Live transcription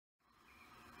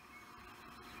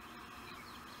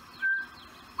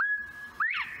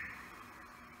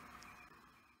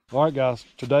All right, guys.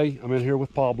 Today I'm in here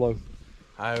with Pablo.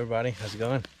 Hi, everybody. How's it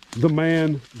going? The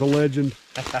man, the legend.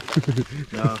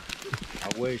 No, I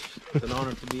wish. It's an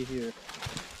honor to be here.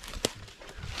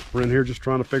 We're in here just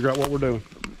trying to figure out what we're doing.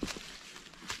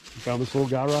 We found this little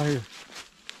guy right here.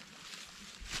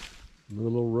 Another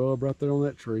little rub right there on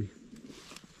that tree.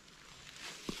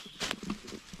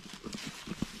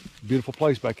 Beautiful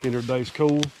place back in here today. It's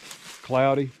cool,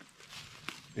 cloudy,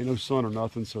 ain't no sun or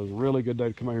nothing, so it's a really good day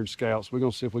to come out here and scout. So we're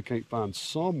gonna see if we can't find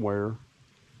somewhere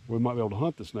we might be able to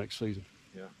hunt this next season.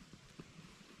 Yeah.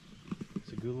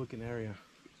 It's a good looking area.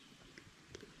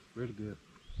 Really good.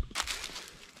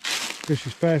 Guess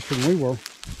she's faster than we were.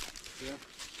 Yeah.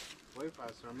 Way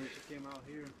faster. I mean, she came out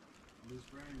here, this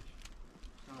branch,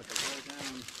 kind of like a roll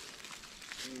down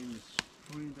and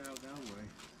sprint out that way.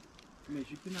 I mean,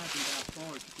 she could not be that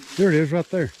far. There it is, right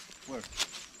there. Where?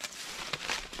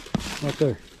 Right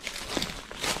there.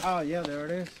 Oh, yeah, there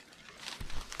it is.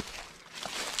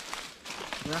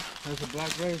 Yeah, there's a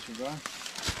black racer, bro.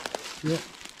 Yep.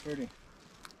 Pretty.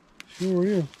 Sure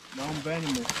is.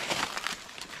 Non-venomous.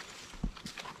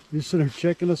 You're sitting there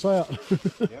checking us out.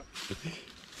 Yep.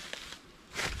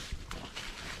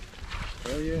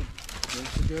 Oh yeah,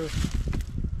 there's the go.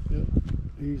 Yep.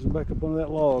 Easing back up under that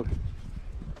log.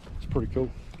 It's pretty cool.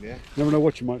 Yeah. Never know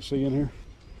what you might see in here.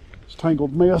 It's a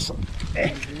tangled mess.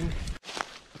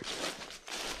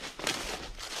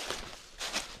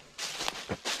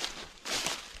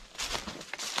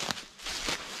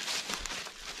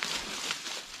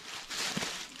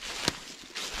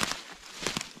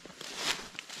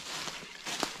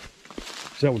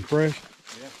 Is that one fresh?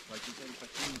 Yeah, like you said, it's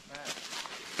like clean fat.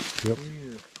 Yep.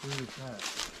 Clear fat.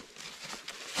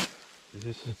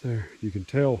 This is there. You can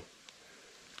tell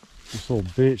this little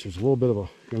bench. There's a little bit of a.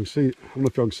 You can see. I don't know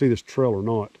if y'all can see this trail or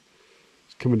not.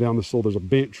 It's coming down this little. There's a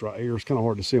bench right here. It's kind of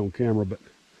hard to see on camera, but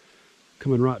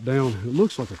coming right down. It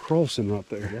looks like a crossing right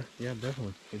there. Yeah,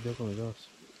 definitely. It definitely does.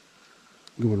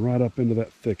 Going right up into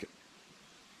that thicket.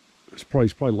 He's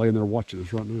probably laying there watching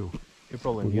us right now. He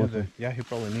probably With knew what that. Yeah, he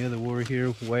probably knew that we were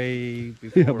here way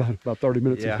before. Yeah, about 30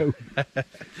 minutes ago.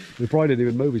 He probably didn't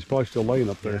even move. He's probably still laying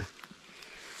up there. Yeah.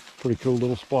 Pretty cool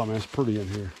little spot, man. It's pretty in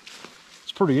here.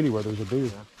 It's pretty anywhere there's a deer.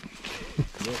 Yeah,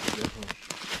 definitely.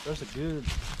 There's a good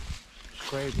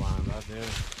scrape line right there.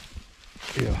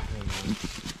 Yeah.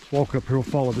 Let's walk up here. We'll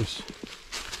follow this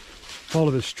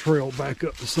trail back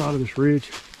up the side of this ridge.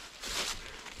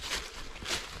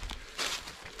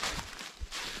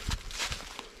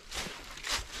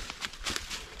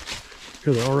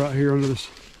 Here they are right here under this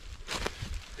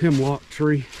hemlock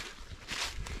tree.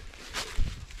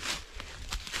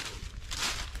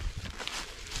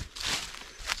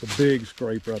 It's a big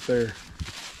scrape right there.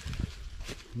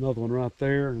 Another one right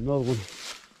there, another one.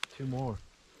 Two more.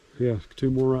 Yeah, two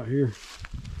more right here.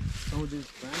 Some of these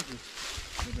branches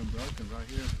have been broken right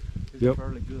here. It's Yep. a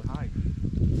fairly good height.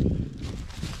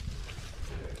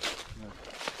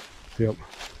 Yep.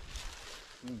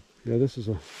 Yeah, this is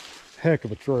a heck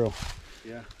of a trail.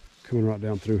 Yeah. Coming right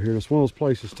down through here. It's one of those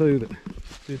places too that. Do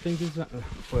you think it's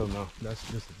well, no, that's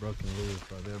just a broken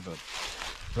leaf right there, but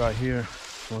right here,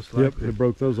 most likely. Yep, it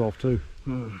broke those off too.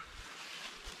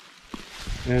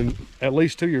 And at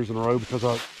least 2 years in a row, because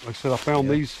like I said, I found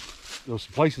there was some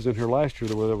places in here last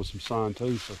year where there was some sign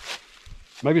too. So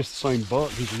maybe it's the same buck.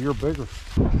 He's a year bigger.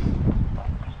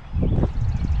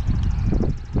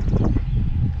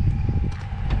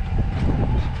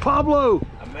 Pablo!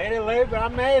 I made it late, but I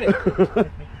made it.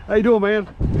 How you doing, man?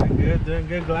 Doing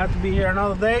good. Glad to be here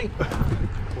another day.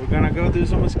 We're gonna go do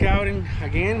some scouting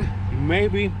again.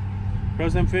 Maybe,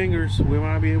 cross them fingers, we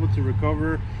might be able to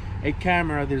recover a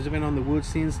camera that's been on the woods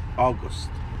since August.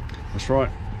 That's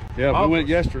right. Yeah, we went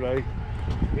yesterday,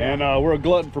 and we're a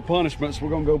glutton for punishment, so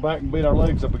we're gonna go back and beat our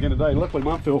legs up again today. Luckily,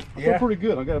 I feel pretty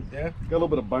good. I got a little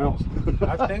bit of bounce.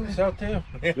 I think so too.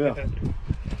 Yeah.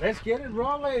 Let's get it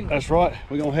rolling. That's right.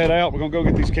 We're gonna head out. We're gonna go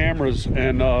get these cameras,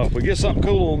 and if we get something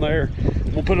cool on there,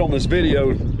 we'll put it on this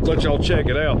video. Let y'all check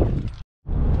it out.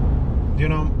 You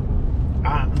know,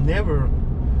 I've never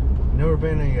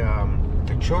been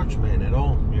a churchman at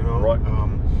all. You know, right?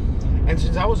 And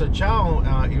since I was a child,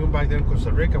 even back then in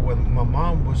Costa Rica, when my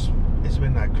mom has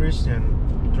been a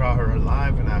Christian throughout her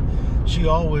life, and she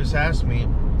always asked me,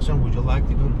 "Son, would you like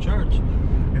to go to church?"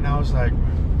 And I was like,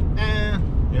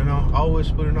 you know,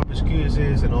 always putting up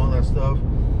excuses and all that stuff.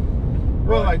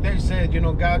 Well, like they said, you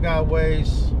know, God got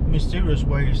ways, mysterious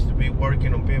ways to be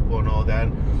working on people and all that.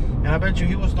 And I bet you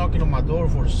he was knocking on my door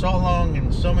for so long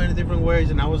in so many different ways,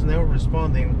 and I was never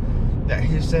responding, that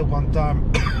he said one time,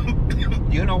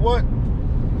 you know what?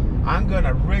 I'm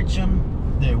gonna reach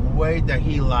him the way that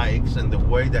he likes and the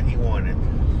way that he wanted.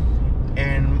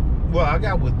 And Well, I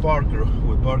got with Parker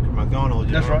McDonald.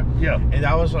 That's right. Yeah. And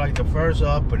that was like the first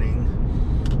opening.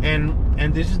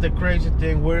 And this is the crazy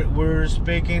thing. We're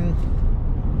speaking.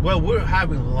 Well, we're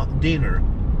having dinner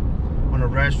on a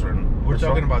restaurant. We're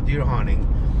talking about deer hunting.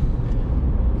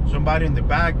 Somebody in the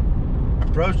back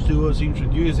approached to us,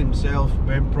 introduced himself.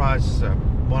 Ben Price,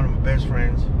 one of my best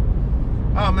friends.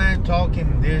 Oh man,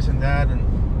 talking this and that, and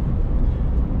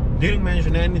didn't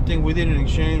mention anything. We didn't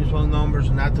exchange phone numbers,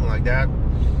 nothing like that.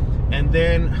 And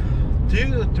then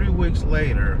 2 or 3 weeks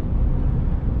later,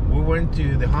 we went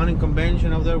to the hunting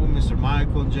convention over there with Mr.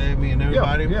 Michael, Jamie, and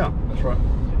everybody. Yeah, that's right.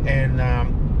 And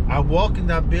I walked in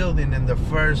that building, and the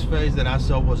first face that I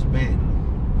saw was Ben.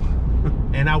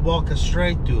 And I walked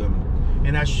straight to him,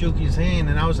 and I shook his hand,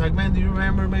 and I was like, man, do you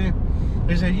remember me?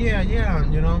 He said, yeah,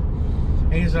 you know.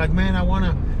 And he's like, man, I want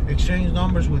to exchange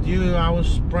numbers with you. I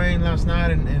was praying last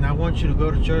night, and I want you to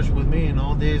go to church with me and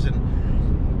all this.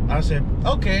 And I said,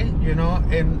 okay, you know,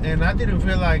 and I didn't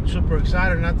feel like super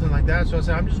excited or nothing like that. So I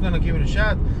said, I'm just going to give it a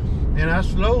shot. And I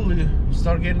slowly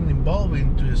started getting involved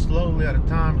into it, slowly at a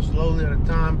time,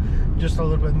 just a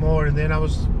little bit more. And then I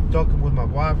was talking with my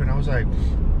wife, and I was like,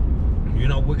 you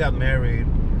know, we got married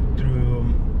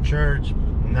through church.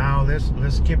 Now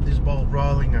let's keep this ball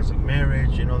rolling as a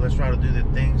marriage. You know, let's try to do the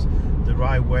things the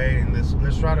right way, and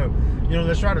let's try to, you know,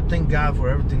 let's try to thank God for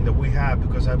everything that we have,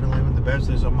 because I've been living the best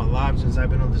days of my life since I've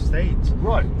been on the States.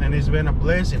 Right. And it's been a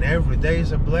blessing. Every day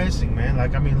is a blessing, man.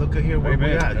 Like, I mean, look at here where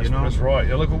we're at. You know, that's right.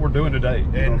 Yeah, look what we're doing today.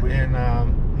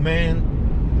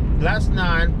 Man, last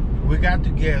night we got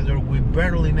together. We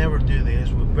barely never do this.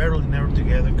 We barely never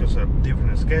together because of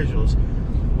different schedules.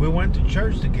 We went to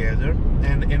church together,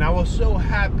 and I was so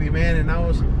happy, man. And I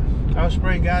was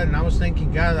praying God, and I was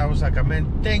thanking God. I was like, man,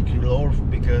 thank you, Lord,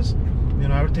 because, you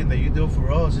know, everything that you do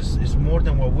for us is more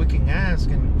than what we can ask.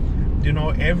 And, you know,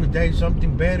 every day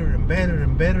something better and better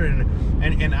and better.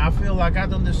 And I feel like I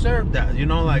don't deserve that, you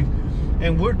know, like.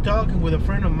 And we're talking with a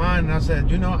friend of mine, and I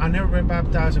said, you know, I never been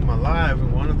baptized in my life,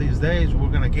 and one of these days we're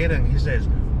gonna get it. And he says,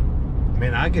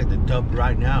 man, I get the tub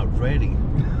right now ready.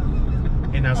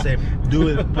 And I said, do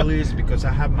it, please, because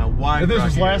I have my wife. And this right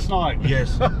was here. last night.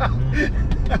 Yes.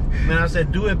 And I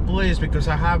said, do it, please, because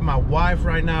I have my wife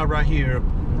right now, right here.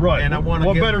 Right. And I want to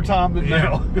What better time than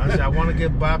now? I said, I want to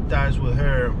get baptized with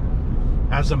her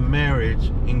as a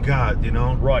marriage in God, you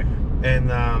know? Right. And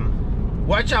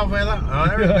watch out, fella. Oh,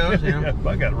 there it goes. You know?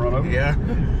 I got to run over. Yeah.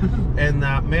 And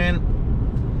man,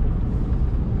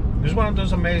 it's one of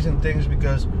those amazing things,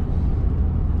 because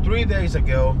 4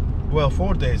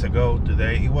 days ago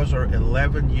today, it was our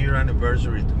 11-year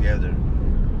anniversary together.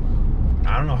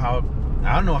 I don't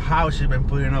know how she's been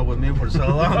putting up with me for so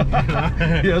long. You know?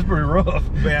 Yeah, it's pretty rough.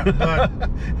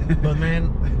 But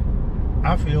man,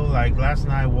 I feel like last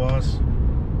night was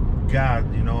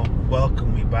God, you know,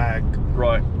 welcome me back.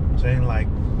 Right. Saying like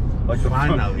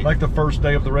finally. Like the first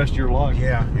day of the rest of your life.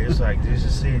 Yeah, it's like, this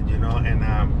is it, you know. And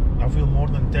I feel more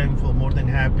than thankful, more than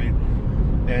happy.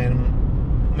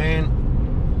 And man,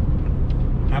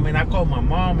 I mean, I called my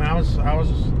mom, and I was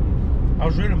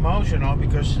really emotional,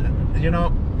 because, you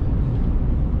know,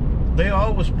 they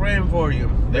always praying for you.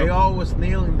 They always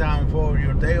kneeling down for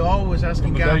you. They always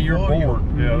asking God for you. The day you're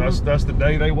born. Yeah, that's the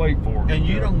day they wait for. And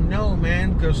you don't know,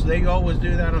 man, because they always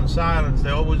do that on silence. They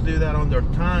always do that on their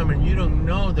time, and you don't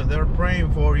know that they're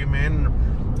praying for you,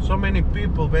 man. So many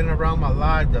people been around my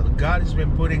life that God has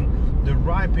been putting the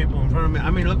right people in front of me. I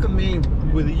mean, look at me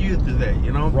with you today,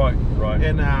 you know. Right.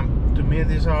 And to me,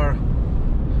 these are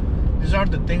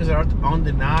the things that are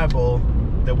undeniable,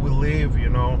 that we live, you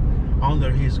know,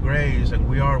 under His grace, and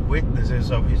we are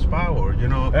witnesses of His power, you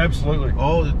know. Absolutely.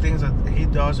 All the things that He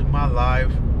does in my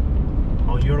life,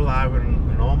 on your life,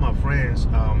 and all my friends.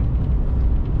 Yeah,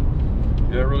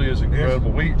 it really is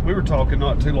incredible. Yes. We were talking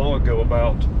not too long ago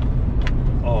about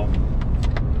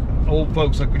old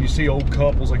folks, like when you see old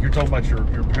couples, like you're talking about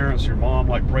your parents, your mom,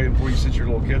 like praying for you since your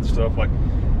little kids and stuff. Like,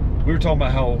 we were talking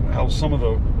about how some of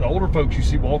the older folks you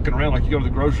see walking around, like you go to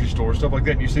the grocery store, stuff like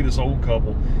that, and you see this old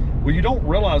couple. Well, you don't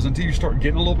realize until you start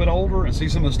getting a little bit older and see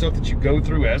some of the stuff that you go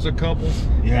through as a couple.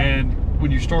 Yeah. And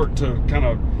when you start to kind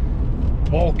of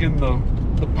walk in the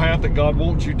path that God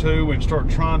wants you to, and start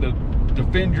trying to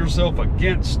defend yourself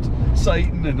against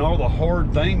Satan and all the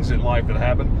hard things in life that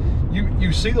happen,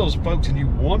 you see those folks and you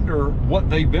wonder what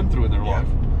they've been through in their life.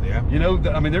 Yeah. You know,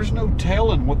 I mean, there's no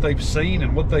telling what they've seen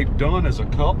and what they've done as a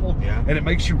couple. Yeah. And it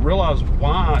makes you realize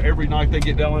why every night they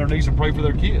get down on their knees and pray for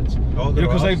their kids. Oh,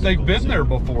 because they've been there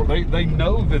before. They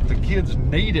know that the kids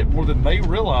need it more than they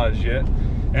realize yet,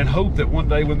 and hope that one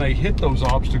day when they hit those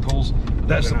obstacles,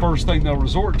 that's the first thing they'll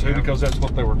resort to, because that's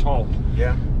what they were taught.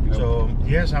 Yeah. You know? So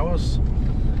yes, I was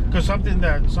Because something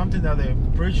that the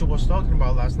preacher was talking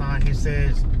about last night, he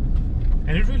says,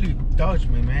 and it really touched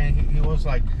me, man. He was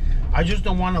like, I just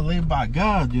don't want to live by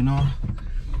God, you know.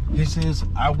 He says,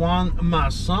 I want my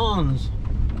sons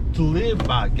to live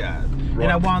by God. Right.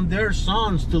 And I want their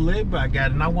sons to live by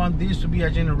God. And I want this to be a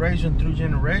generation through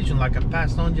generation, like a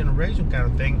passed on generation kind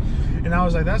of thing. And I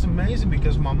was like, that's amazing,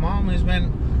 because my mom has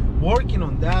been working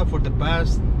on that for the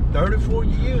past 34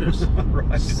 years,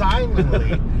 right.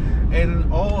 Silently.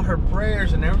 And all her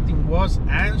prayers and everything was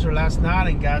answered last night,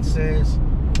 and God says,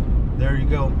 there you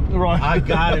go. Right. I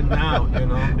got him now, you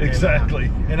know.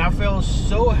 Exactly. And I felt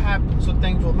so happy, so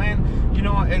thankful, man. You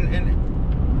know,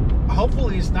 and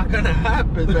hopefully it's not gonna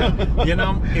happen, but, you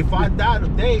know, if I die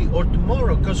today or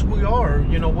tomorrow, because we are,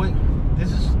 you know,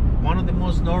 this is one of the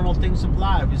most normal things of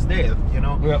life is death, you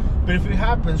know. Yep. But if it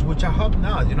happens, which I hope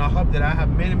not, you know, I hope that I have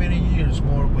many, many years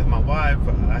more with my wife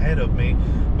ahead of me.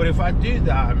 But if I do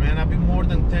die, man, I'll be more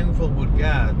than thankful with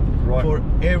God, right, for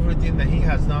everything that he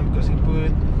has done, because he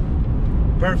put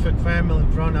perfect family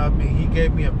in front of me. He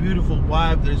gave me a beautiful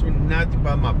wife. There's been nothing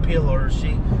but my pillar.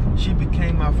 She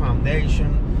became my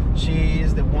foundation. She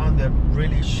is the one that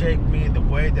really shaped me the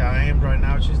way that I am right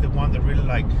now. She's the one that really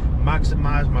like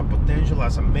maximized my potential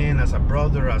as a man, as a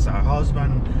brother, as a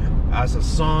husband, as a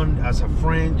son, as a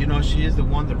friend. You know, she is the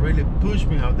one that really pushed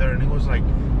me out there. And it was like,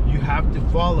 you have to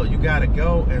follow, you gotta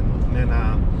go.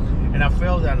 And I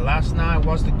felt that last night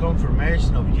was the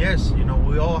confirmation of, yes, you know,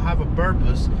 we all have a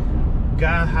purpose.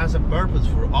 God has a purpose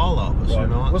for all of us, right, you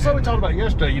know. Well, so we talked about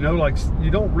yesterday, you know, like you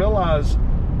don't realize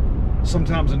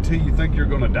sometimes until you think you're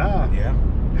going to die, yeah,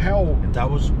 how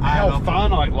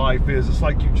finite life is. It's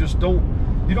like you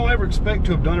don't ever expect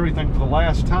to have done everything for the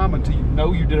last time until you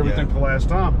know you did everything for the last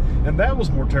time. And that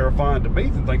was more terrifying to me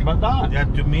than thinking about dying. Yeah,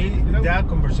 to me, you know, that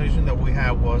conversation that we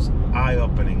had was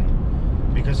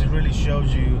eye-opening, because it really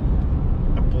shows you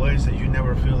a place that you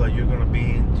never feel like you're going to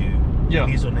be into. Yeah,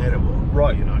 it's inevitable.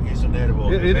 Right. You know, it's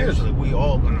inevitable. It is. We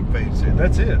all gonna face it.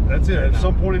 That's it. That's it. At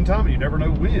some point in time, you never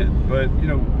know when. But you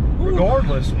know,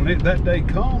 regardless, when that day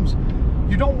comes,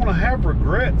 you don't want to have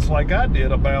regrets like I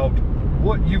did about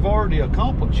what you've already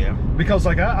accomplished. Yeah. Because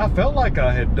like I felt like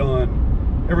I had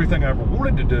done everything I ever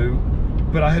wanted to do,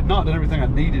 but I had not done everything I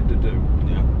needed to do.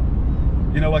 Yeah.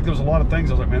 You know, like there was a lot of things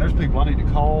I was like, man, there's people I need to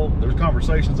call. There's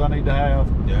conversations I need to have.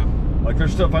 Yeah. Like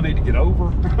there's stuff I need to get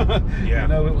over. Yeah. You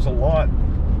know, it was a lot.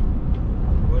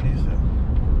 What is that?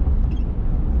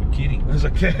 A kitty. There's a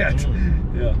cat.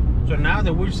 Yeah. So now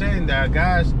that we're saying that,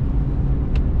 guys,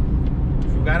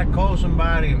 if you gotta call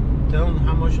somebody and tell them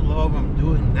how much you love them,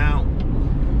 do it now.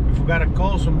 If you gotta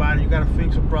call somebody, you gotta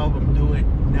fix a problem, do it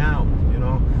now. You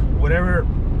know, whatever.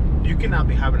 You cannot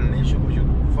be having an issue with your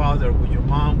father, with your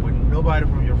mom, with nobody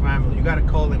from your family. You gotta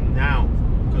call them now.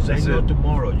 Because they know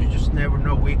tomorrow. You just never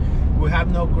know. We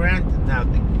have no granted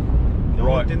nothing. The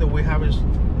only thing that we have is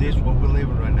this, what we're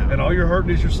living right now. And all you're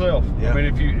hurting is yourself. Yeah. I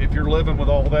mean, if you're living with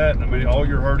all that, I mean, all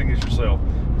you're hurting is yourself.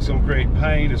 It's going to create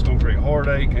pain. It's going to create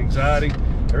heartache, anxiety,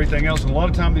 everything else. And a lot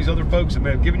of times these other folks that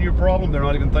may have given you a problem, they're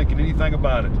not even thinking anything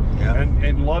about it. Yeah. And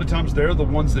a lot of times they're the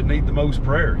ones that need the most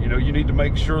prayer. You know, you need to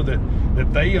make sure that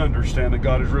they understand that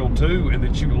God is real too, and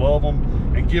that you love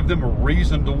them and give them a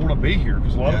reason to want to be here.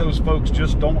 Because a lot of those folks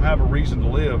just don't have a reason to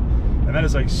live. And that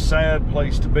is a sad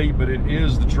place to be, but it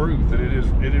is the truth, and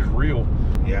it is real.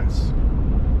 Yes.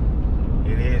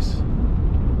 It is.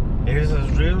 It is as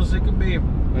real as it can be.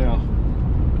 Yeah.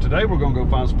 Today we're going to go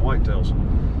find some whitetails.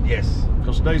 Yes.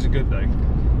 Because today's a good day.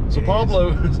 So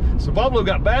Pablo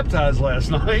got baptized last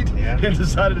night and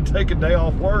decided to take a day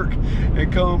off work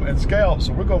and come and scout.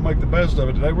 So we're going to make the best of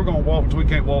it today. We're going to walk until we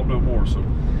can't walk no more. So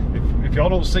if y'all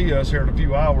don't see us here in a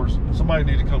few hours, somebody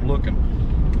needs to come looking.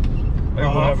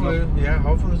 Hopefully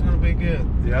it's going to be good.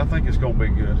 Yeah, I think it's going to be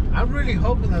good. I'm really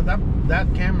hoping that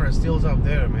camera still's up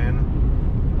there,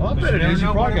 man. Well, I bet it is.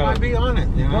 You probably might be on it.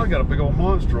 You probably got a big old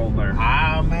monster on there.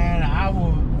 Ah, man, I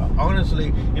will.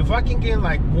 Honestly, if I can get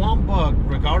like one buck,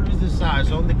 regardless of the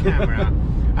size, on the camera,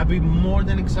 I'd be more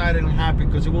than excited and happy,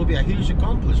 because it will be a huge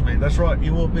accomplishment. That's right.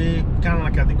 It will be kind of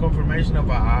like the confirmation of,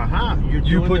 you're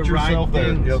doing put the right yourself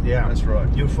there. things. Yep, yeah, that's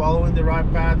right. You're following the right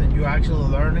path, and you're actually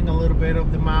learning a little bit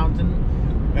of the mountain.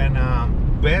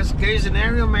 And best case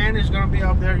scenario, man, is going to be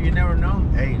up there. You never know.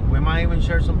 Hey, we might even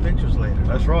share some pictures later.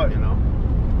 That's right. You know,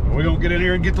 we're going to get in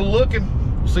here and get to looking.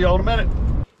 See y'all in a minute.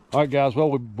 All right, guys.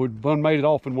 Well, we've made it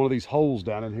off in one of these holes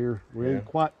down in here. We ain't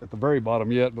quite at the very bottom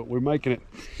yet, but we're making it.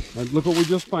 And look what we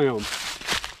just found.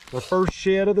 Our first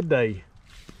shed of the day.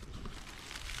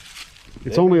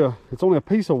 It's only a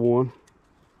piece of one.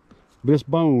 This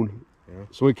bone,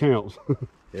 so it counts.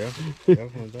 Yeah,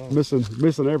 definitely does.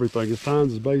 missing everything. His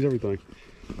tines, his bays, everything.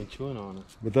 And chewing on it.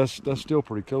 But that's still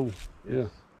pretty cool. Yeah.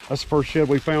 That's the first shed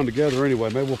we found together anyway.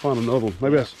 Maybe we'll find another one.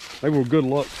 Maybe maybe we're good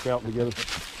luck scouting together.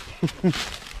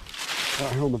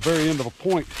 Out here on the very end of a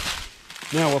point.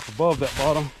 Now up above that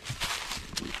bottom.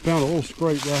 Found a little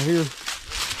scrape right here.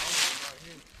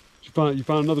 You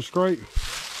find another scrape?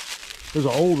 There's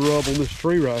an old rub on this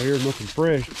tree right here, nothing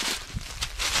fresh.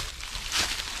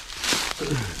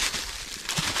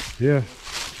 Yeah.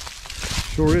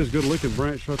 Sure is. Good looking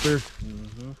branch right there.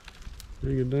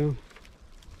 Hanging down.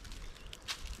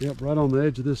 Yep, right on the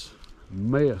edge of this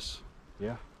mess.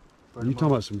 Yeah. You're talking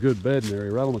about some good bedding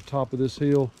area, right on the top of this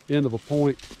hill, end of a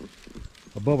point,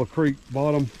 above a creek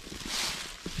bottom,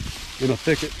 in a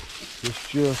thicket. It's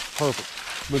just perfect.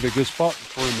 Maybe a good spot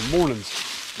for in the mornings.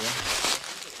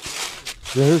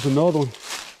 Yeah, here's another one.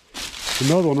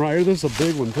 Another one right here. This is a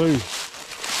big one too.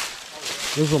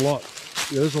 There's a lot.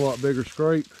 Yeah, there's a lot bigger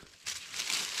scrape.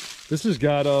 This has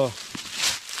got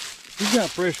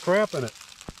fresh crap in it.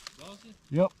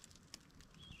 Yep.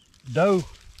 Doe.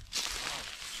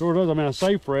 Sure does. I mean, I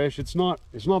say fresh. It's not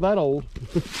that old.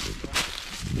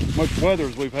 Much weather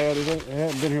as we've had, it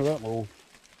hasn't been here that long.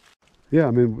 Yeah,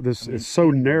 I mean, it's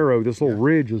so narrow. This little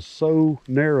ridge is so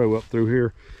narrow up through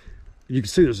here. You can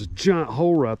see there's a giant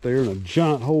hole right there and a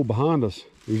giant hole behind us.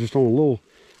 There's just on a little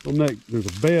neck. There's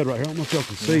a bed right here. I don't know if y'all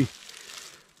can see.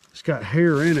 It's got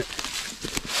hair in it.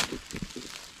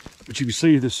 But you can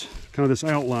see this kind of this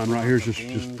outline right here is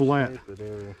just flat.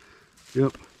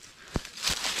 Yep.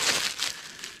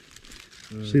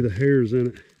 See the hairs in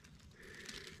it.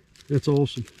 That's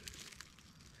awesome.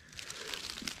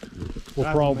 Well,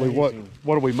 That's probably amazing.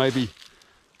 what are we,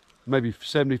 maybe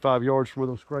 75 yards from where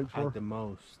those scrapes are? At the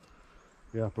most.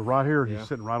 Yeah, but right here, he's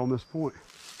sitting right on this point.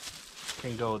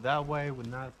 Can go that way with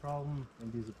not a problem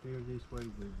and disappear this way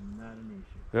with not an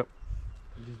issue. Yep.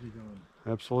 And just be going.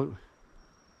 Absolutely.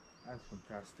 That's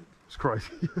fantastic. It's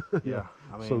crazy. Yeah.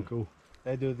 I mean, so cool.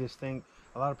 They do this thing.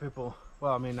 A lot of people,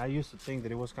 well, I mean, I used to think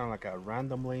that it was kind of like a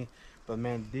randomly, but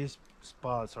man, these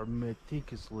spots are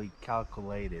meticulously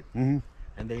calculated. And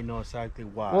they know exactly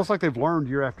why. Well, it's like they've learned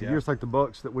year after year. It's like the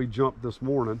bucks that we jumped this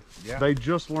morning. Yeah. They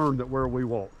just learned that where we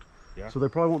walked. Yeah. So they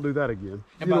probably won't do that again.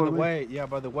 And by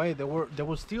the way, they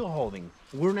were still holding.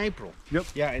 We're in April. Yep.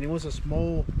 Yeah, and it was a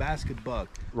small basket buck.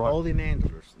 Right. Holding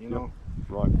antlers, you know.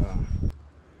 Right.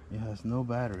 It has no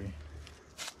battery.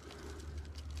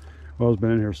 Well, it's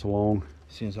been in here so long.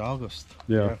 Since August.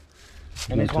 Yeah.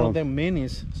 And it's one of them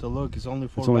minis. So look, it's only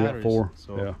 4 only batteries. got 4.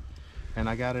 So, yeah. And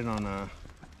I got it on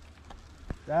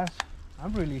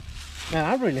I'm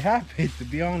really happy, to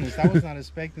be honest. I was not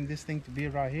expecting this thing to be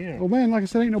right here. Well, man, like I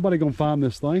said, ain't nobody gonna find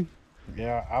this thing.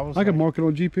 Yeah, I could mark it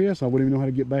on GPS. I wouldn't even know how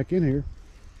to get back in here.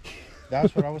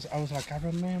 That's what I was like, I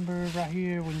remember right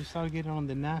here when you started getting on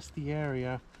the nasty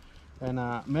area. And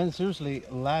man, seriously,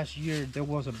 last year there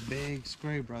was a big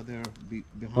scrape right there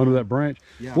behind. Under that branch.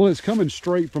 Yeah. Well, it's coming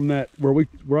straight from that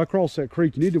where I crossed that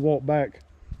creek. You need to walk back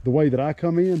the way that I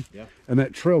come in. Yeah. And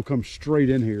that trail comes straight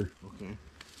in here. Okay.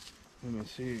 Let me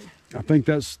see. I think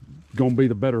that's gonna be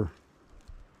the better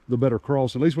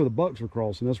cross, at least where the bucks are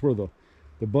crossing. That's where the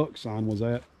buck sign was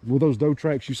at. Were those doe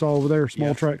tracks you saw over there,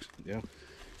 small tracks? Yeah.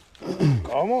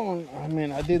 Come on. I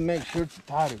mean, I did make sure to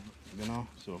tie it, you know,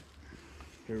 so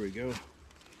here we go.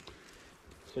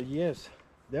 So yes,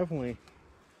 definitely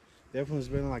it's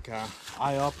been like a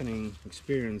eye-opening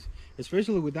experience,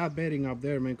 especially with that bedding up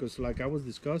there, man, because like I was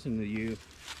discussing with you,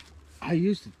 I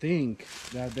used to think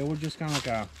that they were just kind of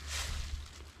like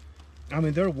I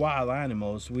mean, they're wild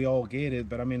animals, we all get it,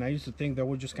 but I mean, I used to think they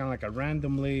were just kind of like a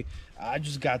randomly, I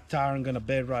just got tired, I'm gonna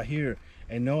bed right here.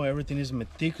 And no, everything is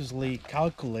meticulously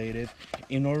calculated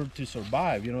in order to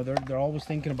survive. You know, they're always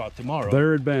thinking about tomorrow.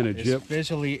 Their advantage,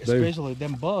 especially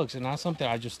them bugs, and that's something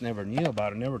I just never knew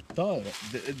about. I never thought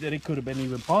that it could have been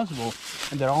even possible.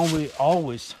 And they're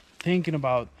always thinking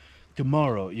about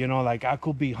tomorrow. You know, like I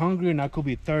could be hungry and I could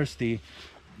be thirsty,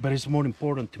 but it's more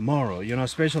important tomorrow. You know,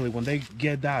 especially when they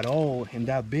get that old and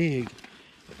that big,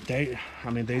 they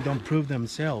don't prove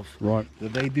themselves. Right.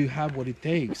 That they do have what it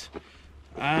takes.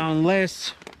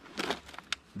 Unless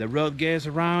the road gets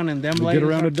around and them ladies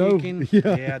are kicking,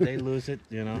 yeah, they lose it,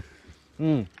 you know.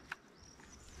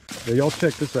 Yeah, y'all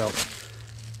check this out.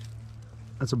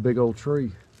 That's a big old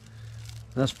tree.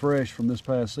 That's fresh from this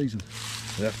past season.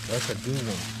 That's a good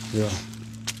one. Yeah.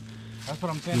 That's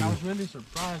what I'm saying. I was really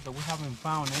surprised that we haven't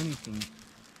found anything,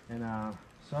 and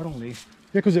suddenly. Yeah,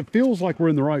 because it feels like we're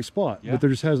in the right spot, but there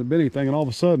just hasn't been anything, and all of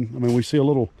a sudden, I mean, we see a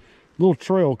little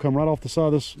trail come right off the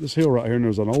side of this hill right here, and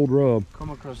there's an old rub. Come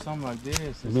across something like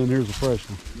this. And then here's a fresh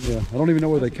one. Yeah, I don't even know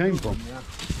where they came from.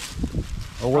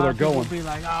 Or where they're going. Be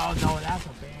like, oh no, that's a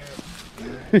bear.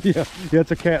 Yeah,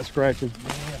 it's a cat scratching.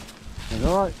 Yeah.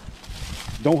 All right,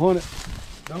 don't hunt it.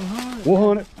 Don't hunt it. We'll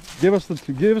hunt it. Give us a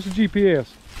GPS.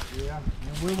 Yeah,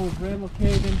 and we will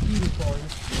relocate them heating for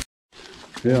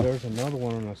you. Yeah. And there's another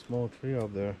one on a small tree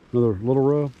up there. Another little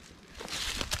rub.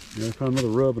 Yeah, I found another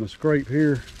rub and a scrape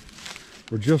here.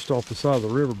 We're just off the side of the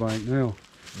riverbank now.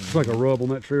 It's like a rub on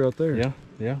that tree right there. Yeah,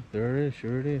 yeah, there it is.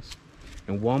 Sure it is.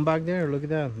 And one back there, look at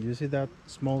that. You see that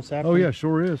small sapling? Oh yeah,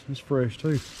 sure is. It's fresh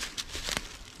too.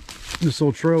 This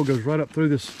little trail goes right up through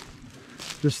this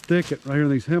thicket right here in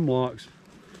these hemlocks.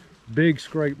 Big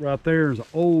scrape right there. There's an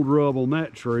old rub on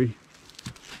that tree.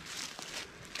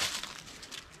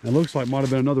 It looks like might have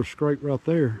been another scrape right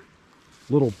there.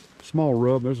 Little small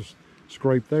rub. There's a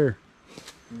scrape there.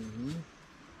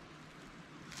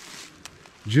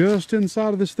 Just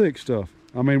inside of this thick stuff.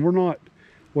 I mean, we're not,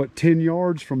 what, 10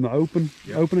 yards from the opening?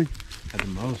 At the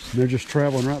most. And they're just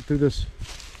traveling right through this.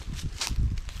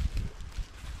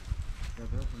 Yeah,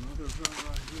 there's another run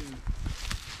right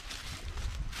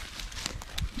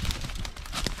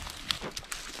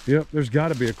here. Yep, there's got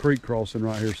to be a creek crossing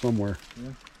right here somewhere. Yeah.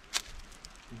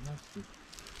 It has to.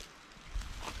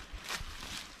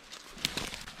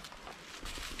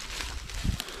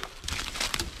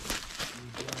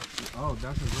 Oh,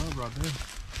 that's a rub right there.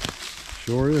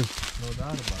 Sure is. No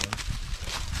doubt about it.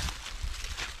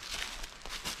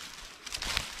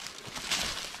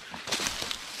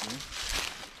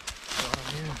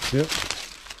 Yep.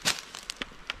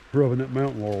 Rubbing that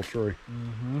mountain laurel tree.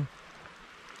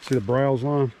 See the browse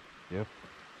line? Yep.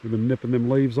 We've been nipping them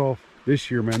leaves off. This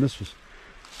year, man,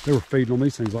 they were feeding on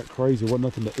these things like crazy. Wasn't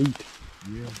nothing to eat.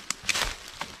 Yeah.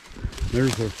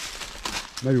 There's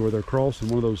maybe where they're crossing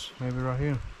one of those. Maybe right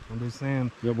here on this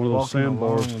sand. Yep, one of those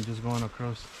sandbars. And just going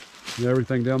across. Yeah,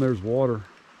 everything down there is water.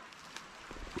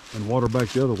 And water back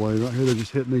the other way. Right here, they're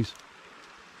just hitting one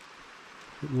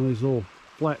of these little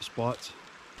flat spots.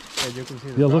 Yeah, you can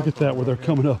see the Yeah, look at that where they're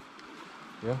coming up.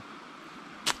 Yeah.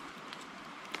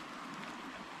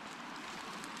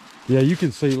 Yeah, you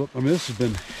can see, look, I mean, this has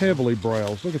been heavily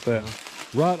browsed. Look at that.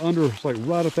 Right under, it's like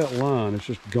right at that line, it's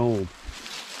just gone.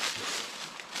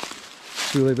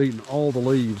 See, they've eaten all the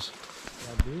leaves.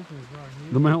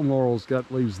 The mountain laurel's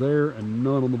got leaves there and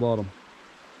none on the bottom.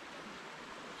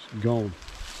 It's gone.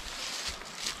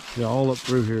 Yeah, all up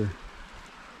through here.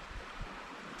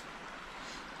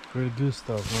 Pretty good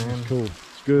stuff, man. Cool.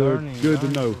 It's good. Learning, good to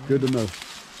know. man. Good to know.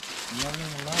 Learning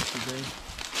a lot today.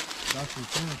 That's the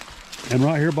thing. And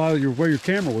right here by where your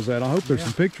camera was at, I hope there's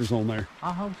some pictures on there.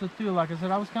 I hope so too. Like I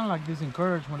said, I was kind of like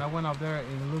disencouraged when I went up there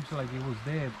and it looks like it was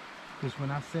dead. Because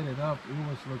when I set it up, it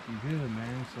was looking good,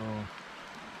 man. So,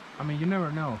 I mean, you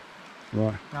never know.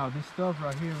 Right. Now, this stuff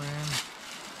right here, man,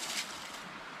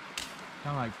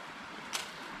 kind of like,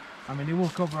 I mean, it will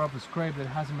cover up a scrape that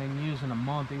hasn't been used in a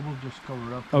month. It will just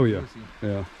cover up. Oh, yeah. Easy.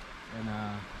 Yeah. And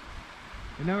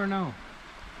you never know.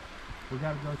 We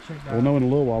got to go check that We'll out. know in a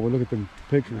little while. We look at them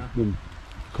pictures, them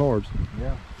cards.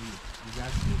 Yeah. We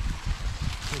got to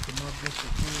pick them up just to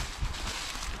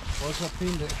see what's up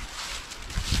in there.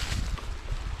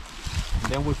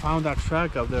 And then we found that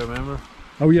track up there, remember?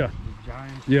 Oh, yeah. The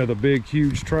giant. Yeah, the big,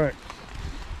 huge track.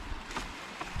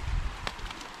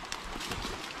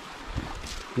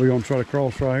 We're going to try to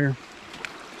cross right here.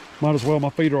 Might as well. My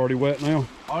feet are already wet now.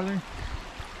 Are they?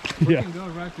 We Yeah. can go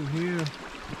right to here.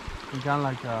 We got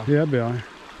like Yeah, that'd be all right.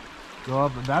 go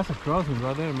up. That's a crossing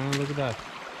right there, man. Look at that.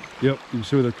 Yep, you can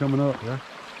see where they're coming up. Yeah.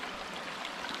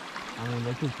 I mean,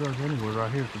 they can cross anywhere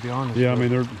right here, to be honest. Yeah, I mean,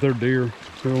 they're deer.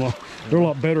 They're a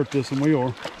lot better at this than we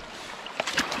are.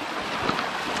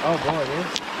 Oh boy, it is.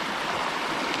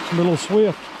 It's a little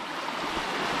swift.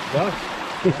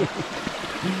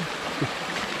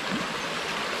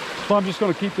 So I'm just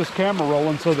going to keep this camera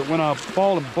rolling so that when I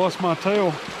fall and bust my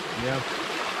tail, Yeah.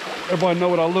 everybody know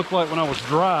what I look like when I was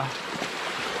dry.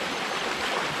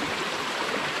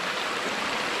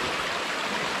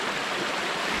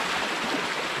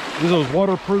 These are those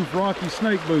waterproof Rocky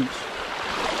snake boots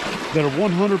that are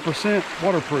 100%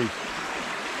 waterproof.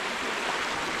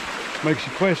 Makes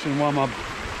you question why my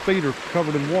feet are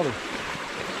covered in water.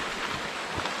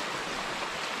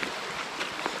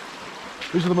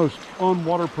 These are the most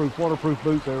unwaterproof waterproof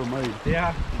boots ever made.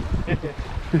 Yeah.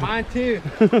 Mine too.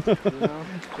 You know,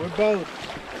 we're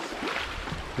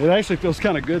both. It actually feels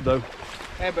kind of good though.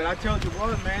 Hey, but I told you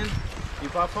what, man.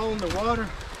 If I fall in the water,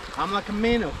 I'm like a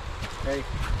minnow. Hey,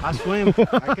 I swim.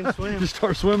 I can swim. Just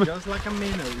start swimming. Just like a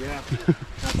minnow, yeah.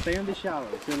 Now stay in the shallows.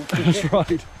 You know? That's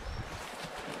right.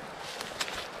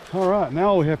 All right, now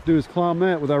all we have to do is climb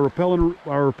that with our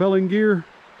rappelling gear,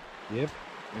 Yep.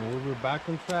 And we'll be back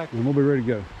on track. and we'll be ready to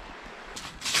go.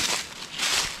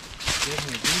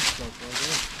 Definitely good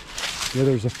stuff Yeah,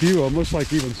 there's a few of them. Looks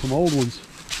like even some old ones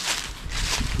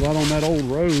right on that old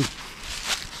road.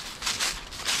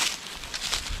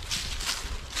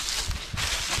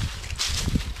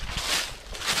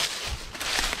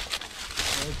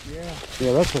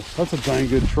 Yeah, that's a dang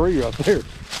good tree right there. Yeah.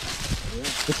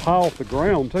 It's high off the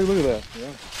ground too. Look at that. Yeah.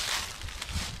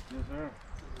 Yes, sir.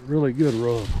 Really good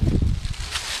rub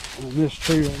on this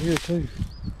tree right here too.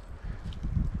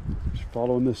 Just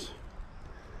following this,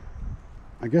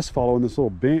 I guess following this little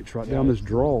bench right down this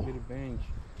draw. Little bench.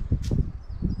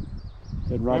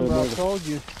 Head right Remember in I there. told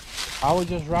you, I was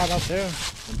just right up there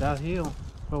on that hill.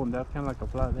 Oh, and that's kind of like a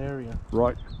flat area.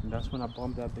 Right, And that's when I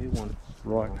bumped that big one.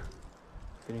 right.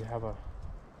 Didn't have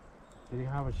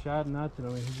a shot, nothing. I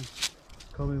mean, he just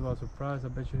caught me by surprise. I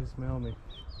bet you he smelled me.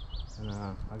 And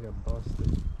I got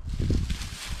busted.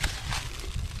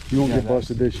 You won't Yeah, get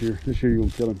busted this year. This year you're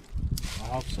gonna kill him. I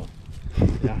hope so.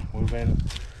 Yeah, we've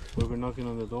been knocking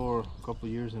on the door a couple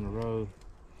of years in a row.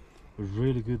 With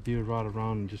really good deer right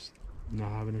around and just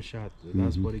not having a shot.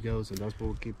 That's what he goes, and that's what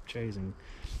we keep chasing.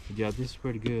 But yeah, this is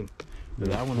pretty good. But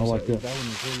Yeah, that one I is like that. That one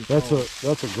is really That's tall.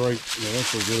 that's a great, yeah,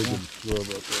 that's a really good rub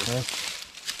right there. That's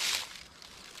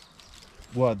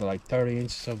what, like 30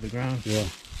 inches off the ground? Yeah.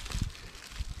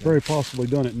 Very possibly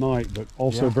done at night, but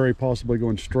also very possibly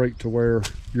going straight to where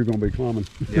you're going to be climbing.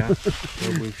 Yeah,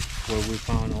 where we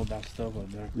found all that stuff up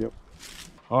there. Yep.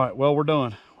 All right, well, we're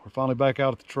done. We're finally back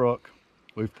out at the truck.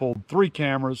 We've pulled 3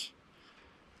 cameras,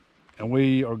 and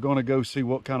we are going to go see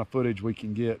what kind of footage we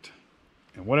can get.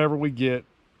 And whatever we get,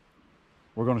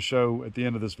 we're going to show at the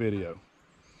end of this video.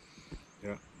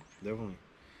 Yeah, definitely.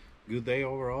 Good day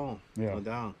overall. Yeah. No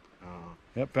doubt.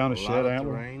 Yep, found a lot shed of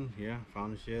antler. terrain. Yeah,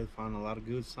 found a shed. Found a lot of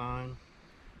good sign.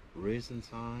 Recent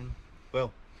sign.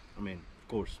 Well, I mean, of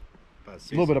course, A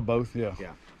little bit of both, yeah.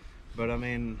 Yeah, but I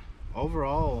mean,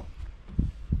 overall,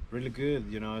 really good.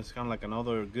 You know, it's kind of like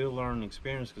another good learning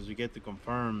experience because you get to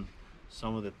confirm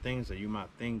some of the things that you might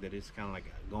think that it's kind of like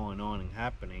going on and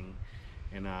happening,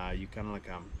 and you kind of like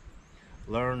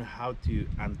learn how to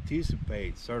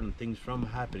anticipate certain things from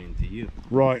happening to you.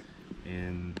 Right.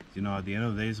 And you know, at the end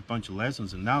of the day, it's a bunch of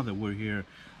lessons. And now that we're here,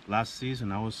 last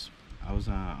season I was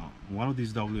one of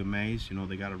these WMAs. You know,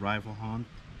 they got a rifle hunt.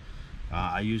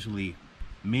 I usually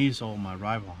miss all my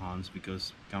rifle hunts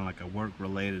because kind of like a work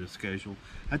related schedule.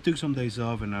 I took some days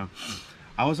off, and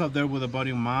I was out there with a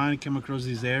buddy of mine. Came across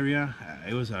this area.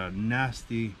 It was a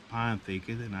nasty pine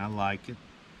thicket, and I like it.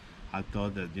 I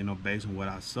thought that, you know, based on what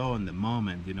I saw in the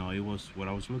moment, you know, it was what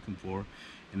I was looking for,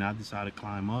 and I decided to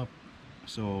climb up.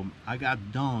 So I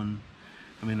got done.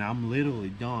 I mean, I'm literally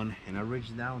done, and I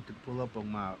reached down to pull up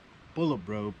on my pull-up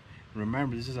rope.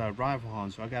 Remember, this is a rifle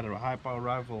hunt, so I got a high-power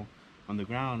rifle on the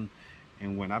ground,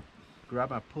 and when I grab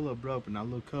my pull-up rope and I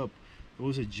look up, there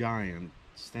was a giant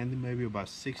standing maybe about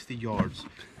 60 yards,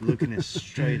 looking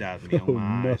straight at me on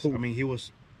my eyes. I mean, he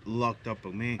was locked up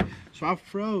on me. So I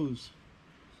froze,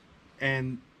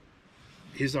 and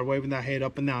he started waving that head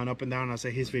up and down, up and down. I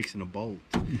said, he's fixing a bolt.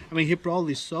 I mean, he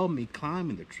probably saw me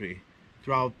climbing the tree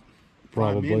throughout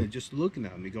 5 minutes, just looking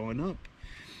at me going up.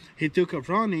 He took up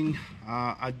running.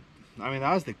 I mean,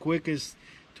 that was the quickest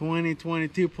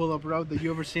 2022 pull-up rope that you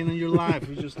ever seen in your life. It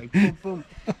was just like boom, boom.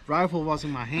 Rifle was in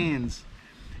my hands,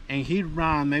 and he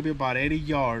ran maybe about 80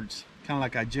 yards, kind of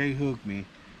like a J-hook me,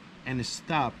 and it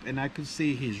stopped, and I could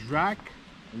see his rack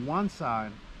on one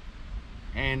side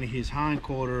and his hind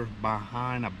quarter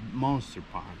behind a monster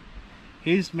pine.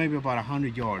 He's maybe about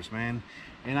 100 yards, man.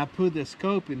 And I put the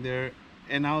scope in there,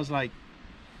 and I was like,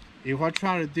 if I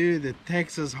try to do the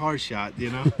Texas hard shot, you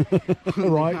know,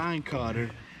 right, hind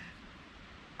quarter,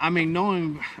 I mean,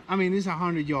 knowing, I mean, it's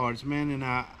 100 yards, man. And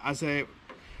I say,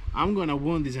 I'm gonna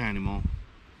wound this animal.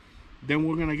 Then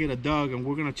we're gonna get a dog, and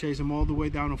we're gonna chase him all the way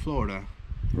down to Florida.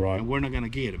 Right. And we're not gonna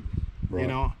get him. Right. You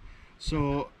know,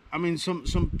 so. I mean, some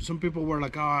people were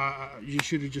like, oh, you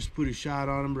should have just put a shot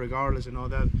on him regardless and all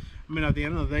that. I mean, at the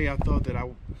end of the day, I thought that I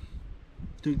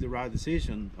took the right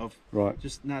decision of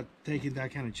just not taking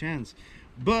that kind of chance.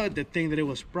 But the thing that it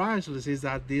was priceless is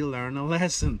that I did learn a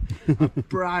lesson. A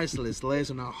priceless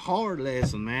lesson, a hard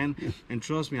lesson, man. And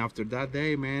trust me, after that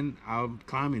day, man, I'm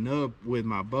climbing up with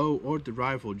my bow or the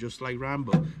rifle, just like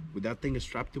Rambo, with that thing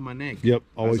strapped to my neck. Yep,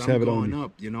 always have it on you.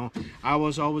 Up, you know. I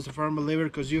was always a firm believer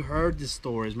because you heard the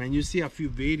stories, man. You see a few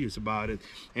videos about it,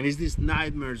 and it's these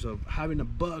nightmares of having a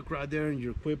buck right there and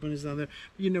your equipment is down there.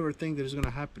 You never think that it's going to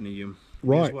happen to you.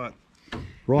 Right. Guess what?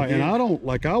 Right, and I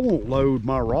won't load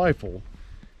my rifle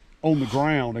on the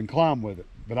ground and climb with it,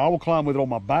 but I will climb with it on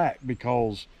my back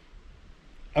because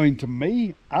I mean, to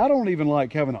me, I don't even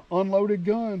like having an unloaded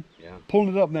gun, Yeah.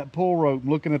 pulling it up in that pull rope,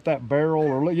 and looking at that barrel,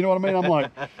 or you know what I mean. I'm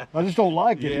like, I just don't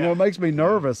like it. You know, it makes me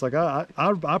nervous. Like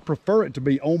I prefer it to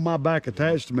be on my back,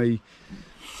 attached to me.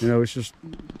 You know, it's just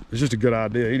a good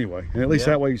idea anyway. And at least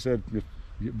that way, you said if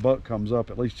your buck comes up,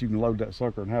 at least you can load that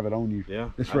sucker and have it on you.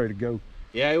 Yeah. It's ready to go.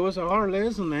 Yeah, it was a hard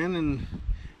lesson, man, and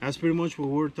that's pretty much what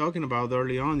we were talking about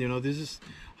early on. You know, this is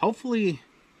hopefully,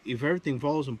 if everything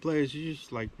falls in place, you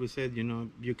just like we said, you know,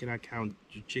 you cannot count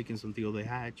your chickens until they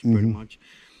hatch, pretty much.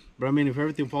 But I mean, if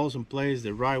everything falls in place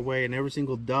the right way and every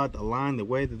single dot aligned the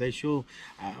way that they should,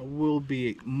 I will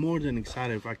be more than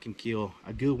excited if I can kill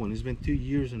a good one. It's been 2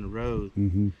 years in a row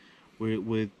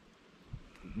with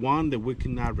one that we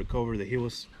could not recover, that he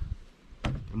was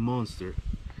a monster.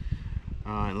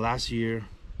 And last year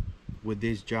with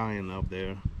this giant up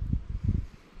there,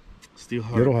 still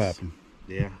hurts. It'll happen.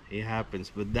 Yeah, it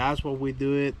happens. But that's what we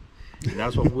do it.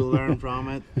 That's what we learn from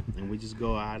it, and we just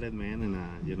go at it, man.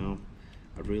 And you know,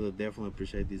 I really definitely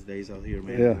appreciate these days out here,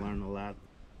 man. Yeah. I learn a lot.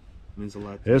 It means a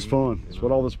lot to It's me, fun. It's know?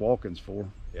 what all this walking's for.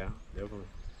 Yeah, definitely.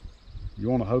 You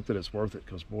want to hope that it's worth it,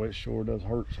 because boy, it sure does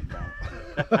hurt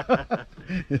sometimes.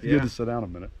 It's good to sit down a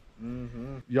minute.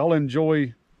 Y'all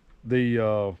enjoy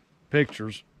the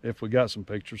pictures. If we got some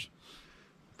pictures,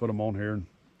 put them on here, and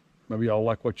maybe y'all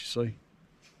like what you see.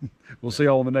 We'll see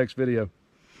y'all in the next video.